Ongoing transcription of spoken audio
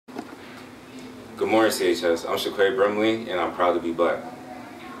Good morning, CHS. I'm Shaquay Brumley, and I'm proud to be black.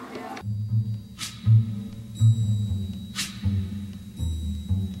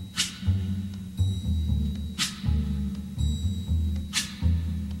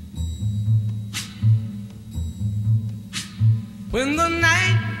 When the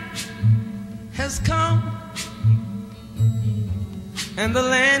night has come and the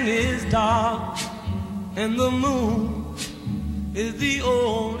land is dark and the moon is the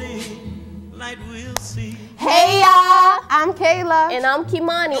only light we'll see. Hey y'all, I'm Kayla. And I'm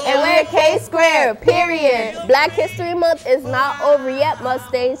Kimani, and we're K-Squared, period. Black History Month is not over yet,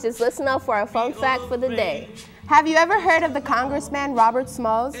 Mustangs. Just listen up for our fun fact for the day. Have you ever heard of the Congressman Robert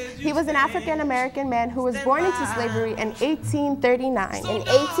Smalls? He was an African-American man who was born into slavery in 1839. In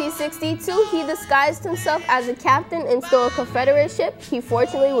 1862, he disguised himself as a captain and stole a Confederate ship. He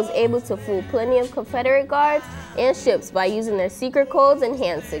fortunately was able to fool plenty of Confederate guards and ships by using their secret codes and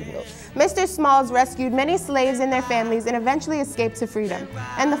hand signals. Mr. Smalls rescued many slaves and their families and eventually escaped to freedom.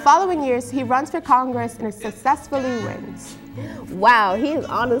 In the following years, he runs for Congress and successfully wins. Wow, he is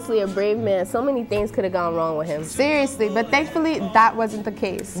honestly a brave man. So many things could have gone wrong with him. Seriously, but thankfully that wasn't the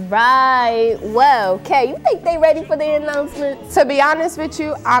case. Right. Well, Kay, you think they ready for the announcements? To be honest with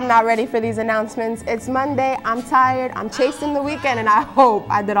you, I'm not ready for these announcements. It's Monday, I'm tired, I'm chasing the weekend, and I hope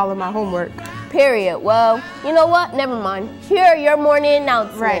I did all of my homework. Period. Well, you know what? Never mind. Here are your morning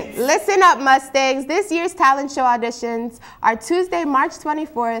announcements. Right. Listen up, Mustangs. This year's talent show auditions are Tuesday, March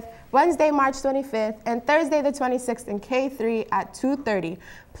 24th, Wednesday, March 25th, and Thursday the 26th in K3 at 2:30.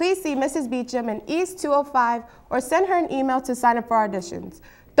 Please see Mrs. Beecham in East 205 or send her an email to sign up for auditions.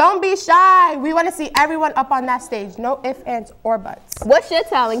 Don't be shy. We want to see everyone up on that stage. No ifs, ands, or buts. What's your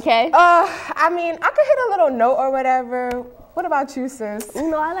talent, Kay? I mean, I could hit a little note or whatever. What about you, sis? You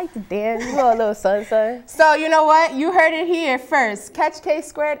know, I like to dance. You know, a little sun. So, you know what? You heard it here first. Catch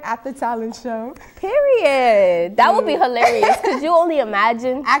K-Squared at the talent show. Period. That would be hilarious. Could you only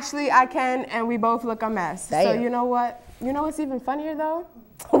imagine? Actually, I can, and we both look a mess. Damn. So, you know what? You know what's even funnier, though?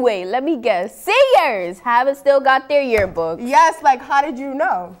 Wait, let me guess. Seniors haven't still got their yearbook. Yes, like, how did you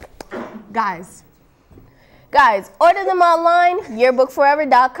know? Guys, order them online,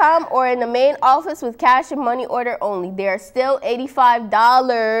 yearbookforever.com, or in the main office with cash and money order only. They are still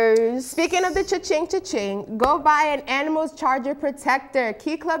 $85. Speaking of the cha-ching, go buy an Animals Charger Protector.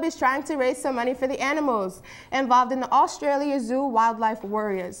 Key Club is trying to raise some money for the animals involved in the Australia Zoo Wildlife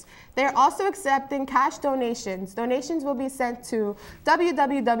Warriors. They're also accepting cash donations. Donations will be sent to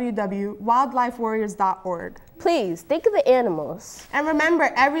www.wildlifewarriors.org. Please, think of the animals. And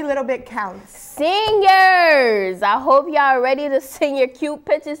remember, every little bit counts. Seniors, I hope y'all are ready to send your cute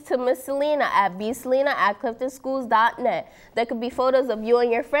pictures to Miss Selena at bselena@cliftonschools.net. There could be photos of you and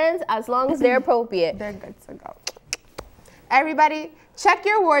your friends as long as they're appropriate. They're good to go. Everybody, check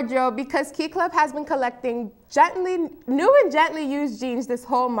your wardrobe because Key Club has been collecting new and gently used jeans this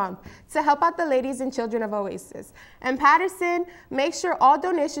whole month to help out the ladies and children of Oasis. And Patterson, make sure all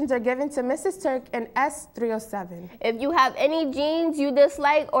donations are given to Mrs. Turk and S307. If you have any jeans you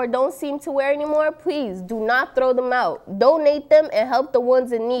dislike or don't seem to wear anymore, please do not throw them out. Donate them and help the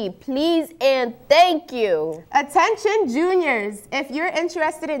ones in need. Please and thank you. Attention juniors, if you're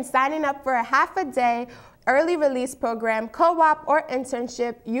interested in signing up for a half-a-day early release program, co-op, or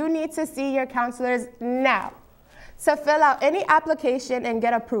internship, you need to see your counselors now to fill out any application and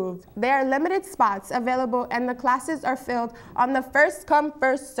get approved. There are limited spots available and the classes are filled on the first come,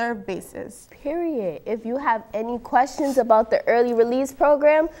 first served basis. Period. If you have any questions about the early release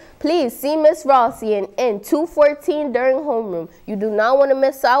program, please see Miss Rossi in N214 during homeroom. You do not want to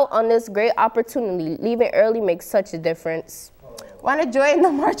miss out on this great opportunity. Leaving early makes such a difference. Want to join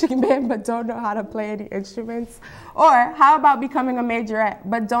the marching band but don't know how to play any instruments? Or how about becoming a majorette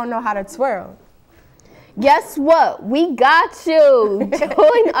but don't know how to twirl? Guess what? We got you.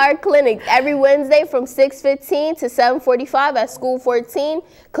 Join our clinics every Wednesday from 6:15 to 7:45 at School 14.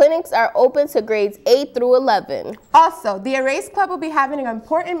 Clinics are open to grades 8 through 11. Also, the Erase Club will be having an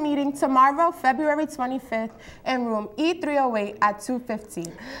important meeting tomorrow, February 25th, in room E308 at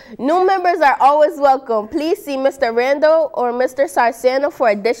 2:15. New members are always welcome. Please see Mr. Randall or Mr. Sarsano for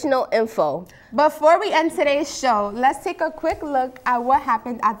additional info. Before we end today's show, let's take a quick look at what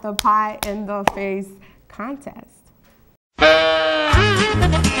happened at the Pie in the Face contest.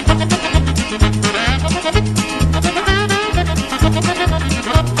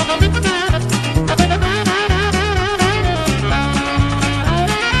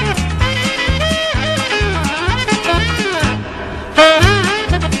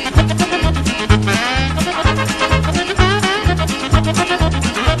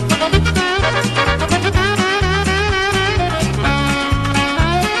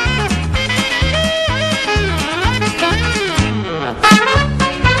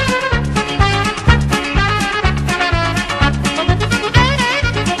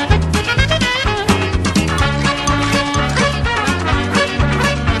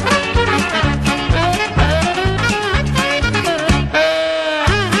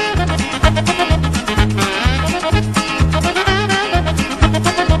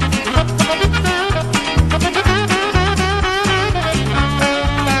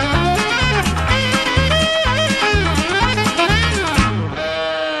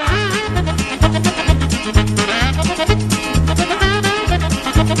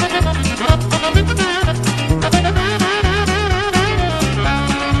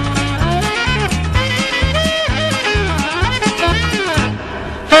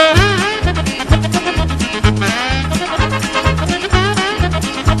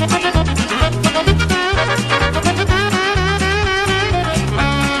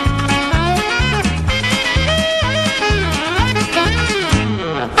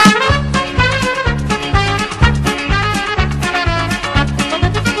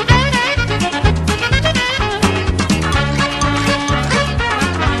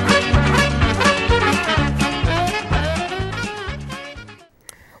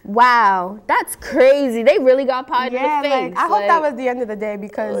 Wow, that's crazy. They really got potted Yeah, in the face. like, I hope that was the end of the day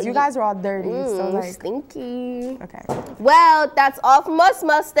because you guys were all dirty. So, like, stinky. okay. Well, that's all from us,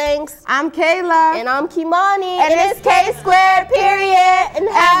 Mustangs. I'm Kayla. And I'm Kimani. And it's K squared, period. And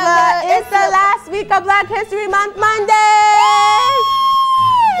It's the last week of Black History Month, Monday.